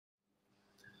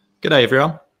G'day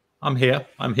everyone. I'm here.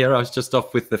 I was just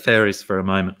off with the fairies for a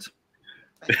moment.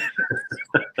 It's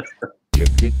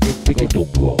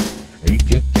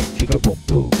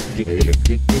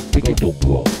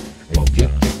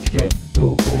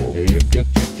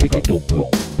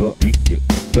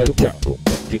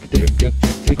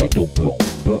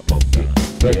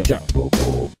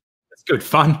good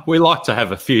fun. We like to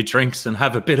have a few drinks and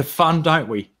have a bit of fun, don't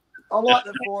we? I like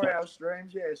the 4-hour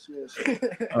streams, yes.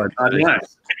 Oh,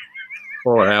 nice.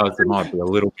 4 hours, it might be a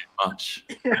little bit much.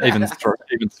 Even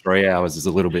 3 hours is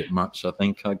a little bit much. I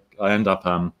think I end up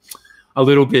a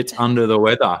little bit under the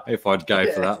weather if I'd go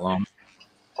for that long.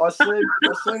 I sleep.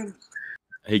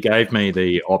 He gave me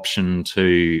the option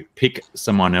to pick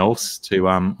someone else to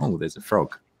oh, there's a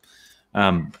frog.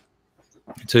 A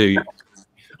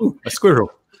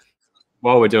squirrel.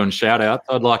 While we're doing shout outs,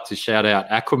 I'd like to shout out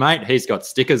Aquamate. He's got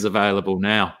stickers available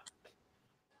now.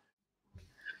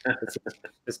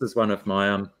 This is one of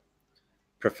my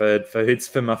preferred foods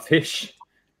for my fish,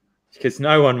 because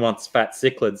no one wants fat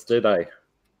cichlids, do they?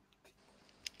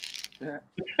 Yeah.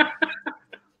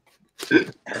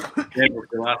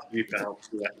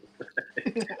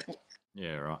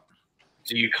 Yeah, right.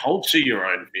 Do you culture your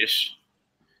own fish?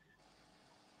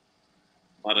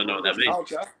 I don't know what that means.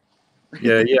 Culture.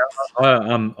 Yeah.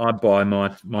 I buy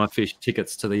my fish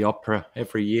tickets to the opera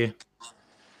every year.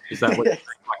 Is that what you think,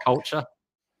 my culture?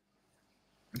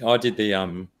 I did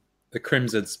the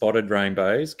crimson spotted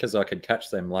rainbows because I could catch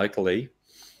them locally.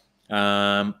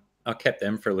 I kept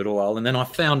them for a little while, and then I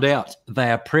found out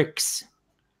they are pricks.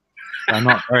 They're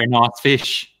not very nice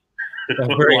fish. They're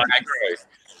very aggro.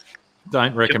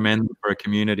 Don't recommend them for a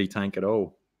community tank at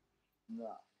all.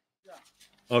 No.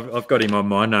 I've got him on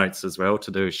my notes as well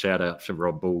to do a shout out to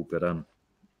Rob Bull, but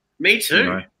Me too. You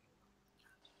know.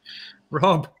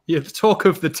 Rob, you're the talk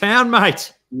of the town,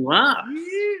 mate. Wow.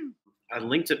 I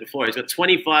linked it before. He's got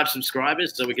 25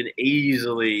 subscribers, so we can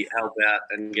easily help out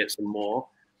and get some more.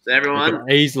 So everyone, we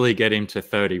can easily get him to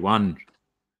 31.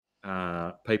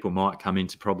 People might come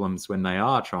into problems when they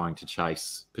are trying to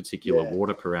chase particular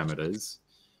water parameters,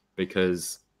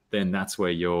 because then that's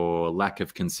where your lack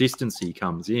of consistency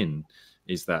comes in,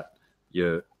 is that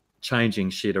you're changing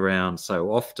shit around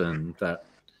so often that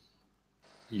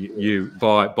you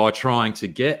by trying to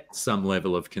get some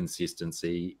level of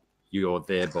consistency, you're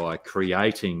thereby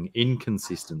creating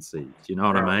inconsistency. Do you know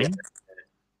what I mean?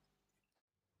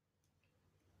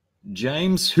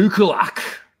 James Hukulak.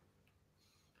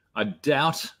 I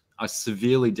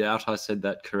severely doubt I said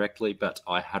that correctly, but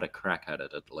I had a crack at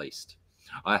it at least.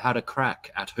 I had a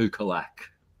crack at Hukulak.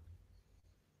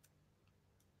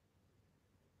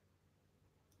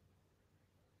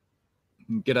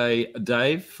 G'day,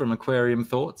 Dave from Aquarium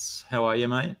Thoughts. How are you,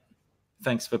 mate?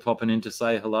 Thanks for popping in to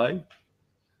say hello.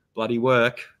 Bloody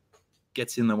work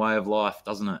gets in the way of life,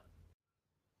 doesn't it?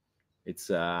 It's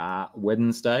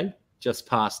Wednesday, just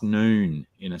past noon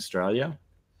in Australia.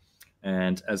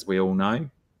 And as we all know,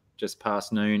 just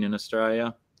past noon in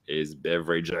Australia is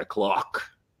beverage o'clock.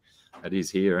 It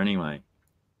is here anyway,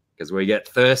 because we get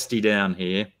thirsty down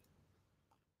here.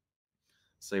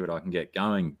 See what I can get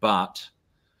going. But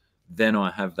then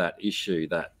I have that issue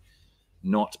that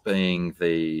not being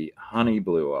the honey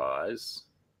blue eyes,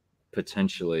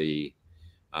 potentially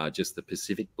just the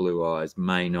Pacific blue eyes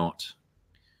may not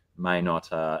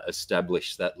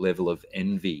establish that level of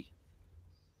envy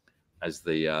as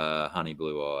the honey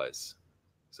blue eyes.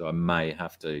 So I may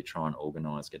have to try and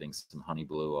organise getting some honey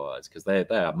blue eyes, because they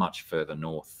are much further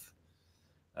north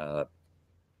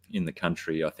in the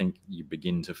country. I think you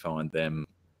begin to find them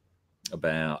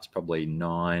about probably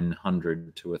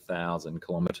 900 to 1,000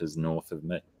 kilometres north of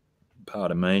me,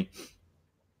 part of me.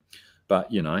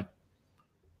 But, you know,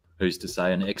 who's to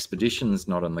say an expedition's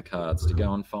not on the cards to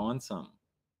go and find some?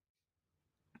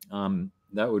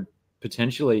 That would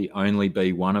potentially only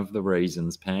be one of the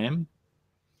reasons, Pam,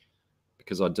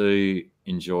 because I do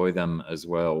enjoy them as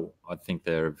well. I think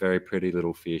they're a very pretty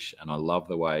little fish, and I love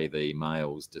the way the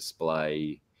males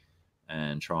display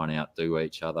and try and outdo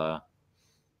each other.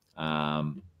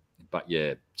 But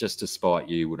yeah, just to spite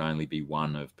you would only be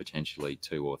one of potentially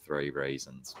 2 or 3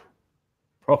 reasons.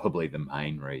 Probably the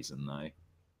main reason, though.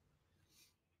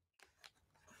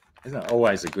 Isn't it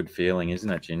always a good feeling, isn't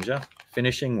it, Ginger?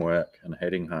 Finishing work and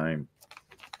heading home.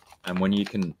 And when you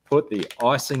can put the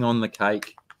icing on the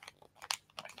cake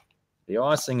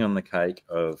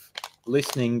of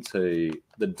listening to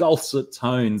the dulcet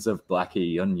tones of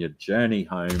Blacky on your journey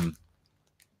home.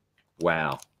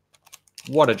 Wow.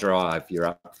 What a drive you're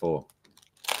up for.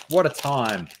 What a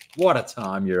time. What a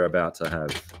time you're about to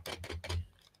have.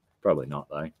 Probably not,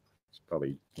 though. It's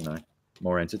probably, you know,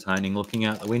 more entertaining looking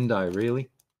out the window, really.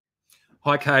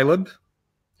 Hi, Caleb.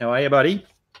 How are you, buddy?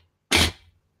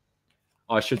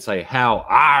 I should say, how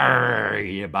are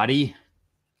you, buddy?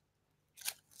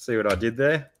 See what I did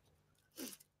there?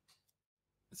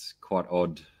 It's quite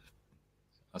odd.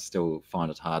 I still find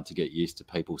it hard to get used to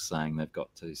people saying they've got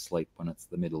to sleep when it's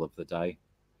the middle of the day.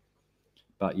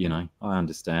 But, you know, I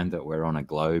understand that we're on a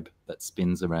globe that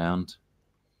spins around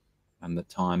and the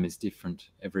time is different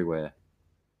everywhere.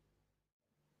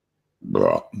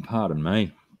 Pardon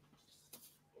me.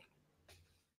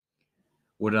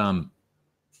 Would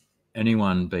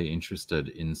anyone be interested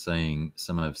in seeing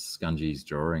some of Scungy's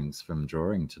drawings from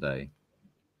drawing today?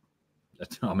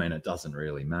 I mean, it doesn't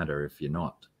really matter if you're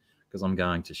not, because I'm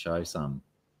going to show some.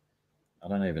 I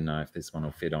don't even know if this one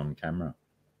will fit on camera.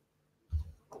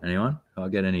 Anyone? I'll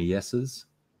get any yeses?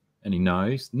 Any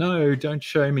no's? No, don't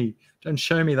show me. Don't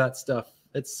show me that stuff.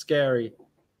 It's scary.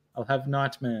 I'll have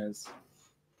nightmares.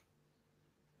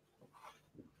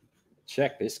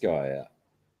 Check this guy out.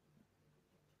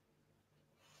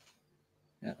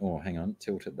 Yeah, oh, hang on.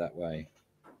 Tilt it that way.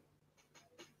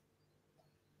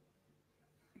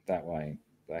 That way,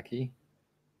 Blacky.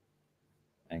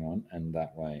 Hang on, and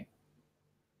that way.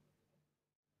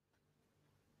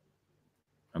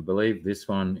 I believe this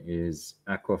one is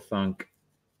Aquafunk,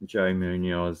 Joe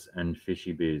Munoz, and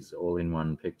Fishy Biz all in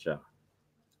one picture.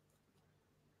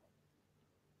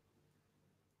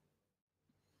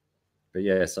 But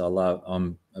yes,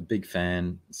 I'm a big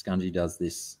fan. Scungy does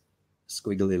this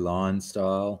squiggly line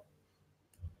style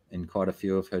in quite a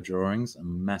few of her drawings. I'm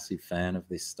a massive fan of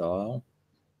this style.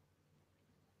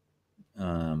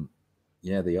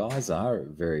 Yeah, the eyes are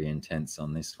very intense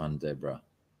on this one, Deborah.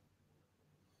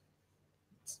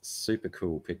 It's a super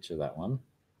cool picture, that one.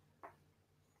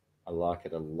 I like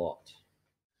it a lot.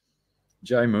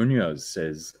 Joe Munoz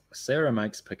says, Sarah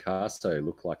makes Picasso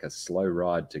look like a slow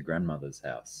ride to grandmother's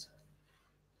house.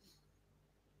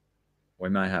 We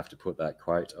may have to put that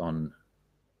quote on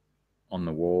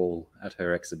the wall at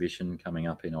her exhibition coming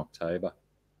up in October.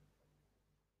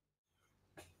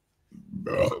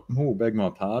 Oh, beg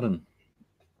my pardon.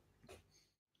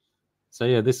 So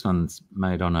yeah, this one's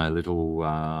made on a little,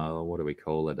 what do we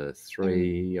call it, a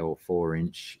 3 or 4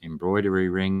 inch embroidery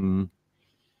ring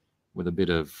with a bit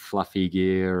of fluffy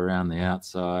gear around the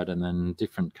outside and then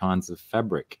different kinds of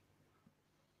fabric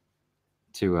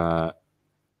to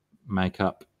make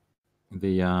up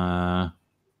the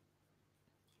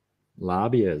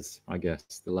labias, I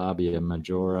guess, the labia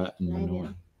majora and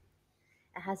minora.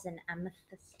 It has an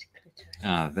amethyst clitoris.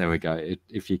 Ah, there we go.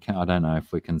 If you can, I don't know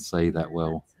if we can see that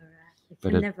well. That's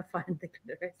all right. You can never find the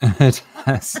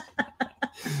clitoris.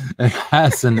 It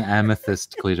has an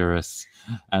amethyst clitoris,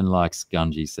 and like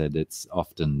Scungy said, it's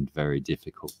often very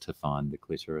difficult to find the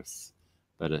clitoris.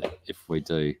 But if we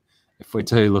do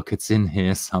look, it's in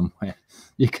here somewhere.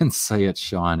 You can see it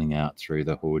shining out through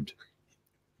the hood.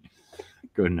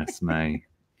 Goodness me.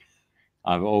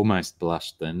 I've almost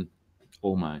blushed then.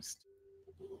 Almost.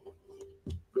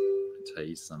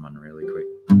 Tease someone really quick.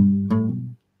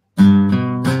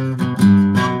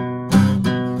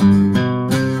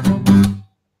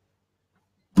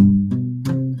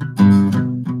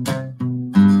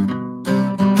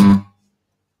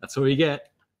 That's all you get.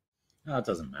 Oh, it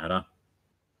doesn't matter.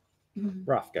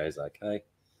 Rough goes okay.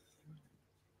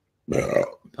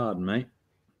 Pardon me.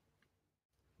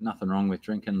 Nothing wrong with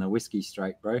drinking the whiskey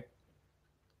straight, bro.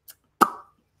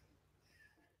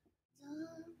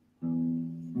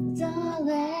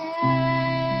 Darling,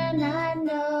 I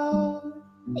know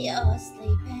you're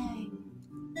sleeping,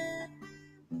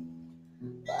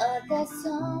 but there's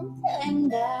something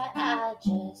that I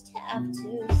just have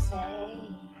to say.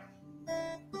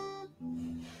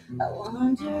 I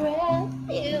wonder if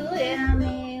you hear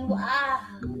me while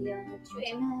you're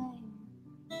dreaming.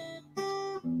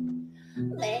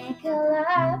 Make a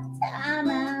lifetime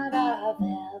out of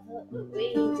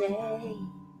every day.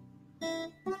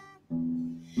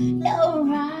 Your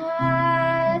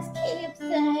eyes keep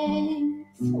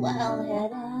things well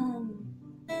hidden.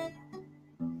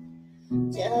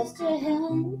 Just a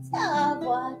hint of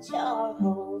what you're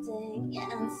holding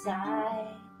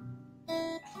inside.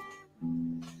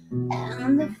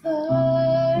 And the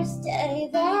first day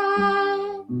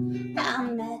that I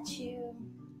met you,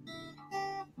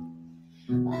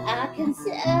 I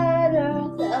consider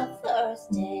the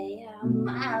first day of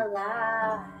my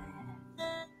life.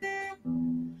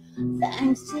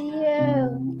 Thanks to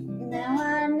you, now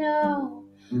I know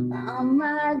all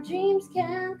my dreams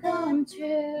can come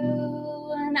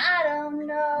true. And I don't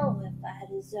know if I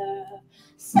deserve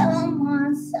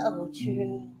someone so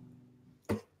true,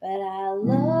 but I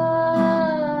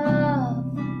love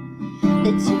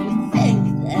that you think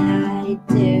that I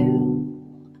do.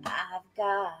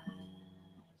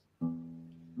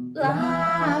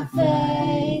 blind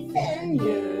faith in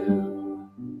you,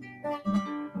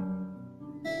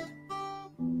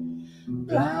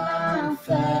 blind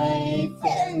faith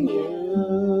in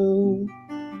you,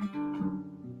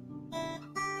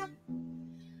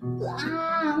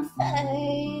 blind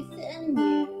faith in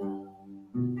you.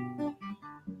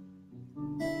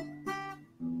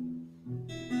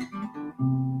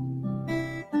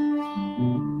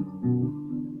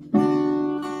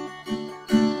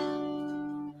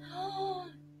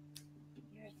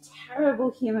 You're a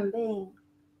terrible human being,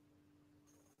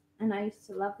 and I used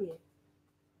to love you.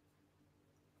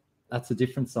 That's a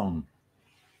different song.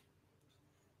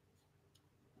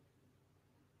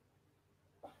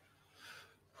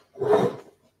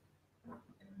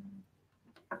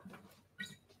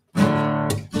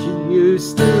 She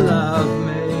used to love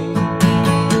me.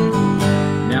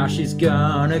 Now she's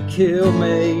gonna kill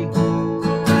me.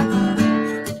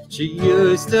 She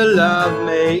used to love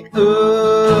me.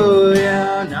 Oh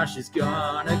yeah, now she's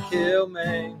gonna kill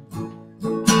me.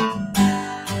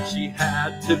 She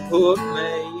had to put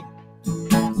me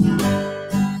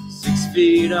 6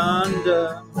 feet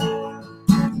under.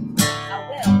 I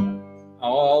will.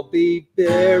 I'll be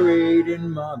buried in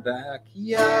my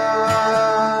backyard.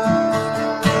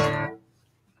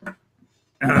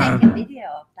 Take a video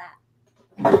of that.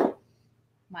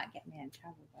 Might get me in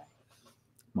trouble though.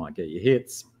 Might get you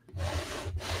hits.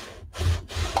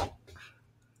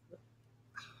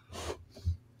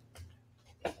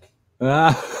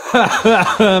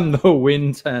 The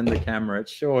wind turned the camera. It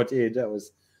sure did. That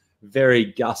was very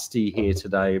gusty here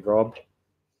today, Rob.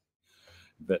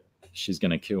 But she's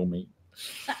going to kill me.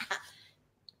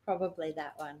 Probably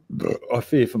that one. I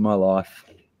fear for my life.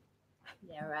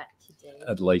 Yeah, right, to do.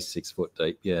 At least 6 foot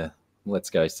deep. Yeah.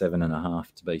 Let's go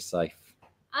 7.5 to be safe.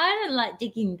 I don't like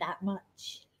digging that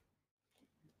much.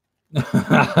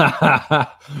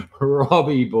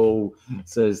 Robbie Bull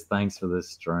says, thanks for the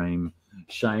stream.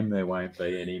 Shame there won't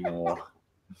be any more.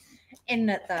 Isn't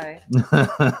it though?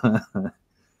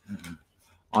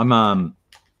 I'm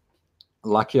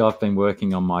lucky I've been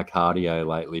working on my cardio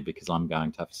lately because I'm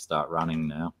going to have to start running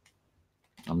now.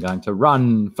 I'm going to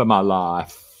run for my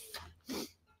life.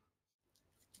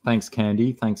 Thanks,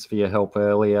 Candy. Thanks for your help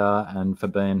earlier and for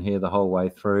being here the whole way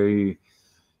through.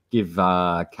 Give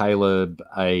Caleb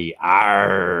a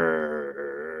arr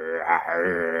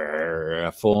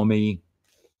for me.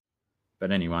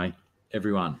 But anyway,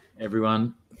 everyone,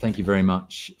 thank you very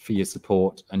much for your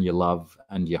support and your love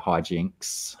and your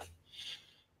hijinks.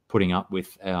 Putting up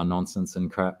with our nonsense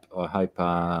and crap. I hope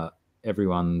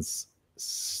everyone's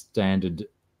standard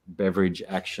beverage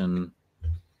action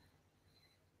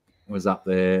was up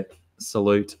there.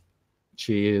 Salute,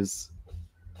 cheers,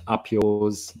 up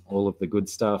yours, all of the good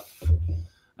stuff.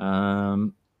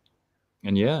 And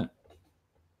yeah,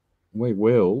 we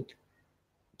will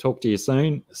talk to you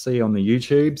soon. See you on the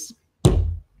YouTubes.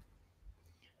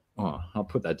 Oh, I'll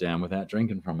put that down without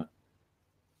drinking from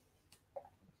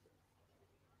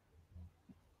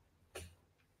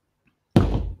it.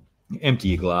 Empty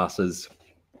your glasses.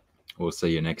 We'll see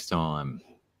you next time.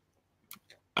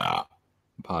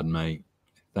 Pardon me.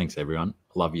 Thanks, everyone.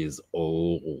 Love yous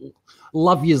all.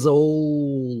 Love yous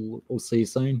all. We'll see you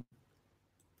soon.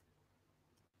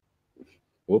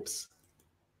 Whoops.